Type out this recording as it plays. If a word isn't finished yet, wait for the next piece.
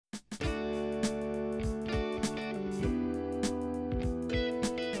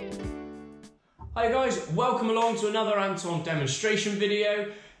Hi guys, welcome along to another Anton demonstration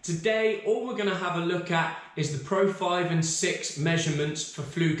video. Today all we're going to have a look at is the Pro5 and 6 measurements for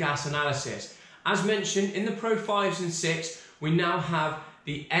flue gas analysis. As mentioned, in the Pro5s and 6 we now have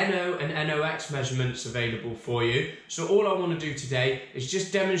the NO and NOx measurements available for you. So all I want to do today is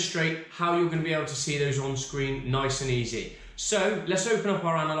just demonstrate how you're going to be able to see those on screen nice and easy. So let's open up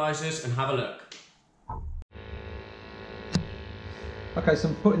our analyzers and have a look. Okay, so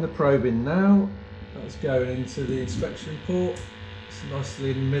I'm putting the probe in now. That's going into the inspection port. It's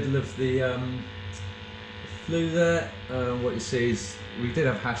nicely in the middle of the flue there. What you see is we did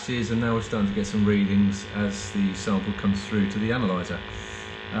have hashes, and now we're starting to get some readings as the sample comes through to the analyzer.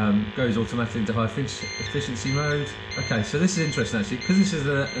 Goes automatically into high efficiency mode. Okay, so this is interesting actually, because this is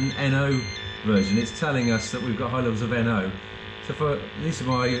an NO version. It's telling us that we've got high levels of NO. So these are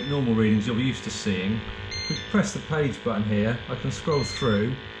my normal readings you'll be used to seeing. If we press the page button here, I can scroll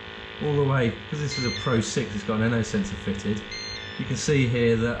through all the way, because this is a Pro6, it's got an NO sensor fitted. You can see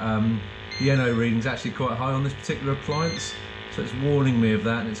here that the NO reading is actually quite high on this particular appliance, so it's warning me of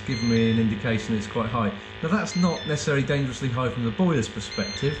that, and it's giving me an indication it's quite high. Now that's not necessarily dangerously high from the boiler's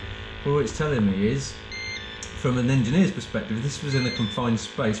perspective, but what it's telling me is, from an engineer's perspective, if this was in a confined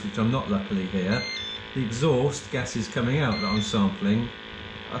space, which I'm not luckily here, the exhaust gases coming out that I'm sampling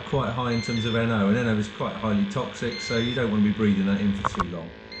are quite high in terms of NO, and NO is quite highly toxic, so you don't want to be breathing that in for too long.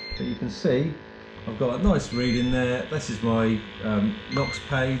 But you can see I've got a nice reading there. This is my NOx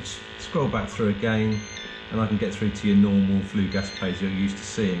page. Scroll back through again and I can get through to your normal flue gas page you're used to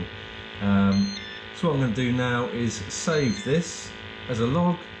seeing. So what I'm going to do now is save this as a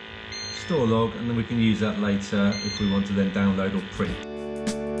log, store log, and then we can use that later if we want to then download or print.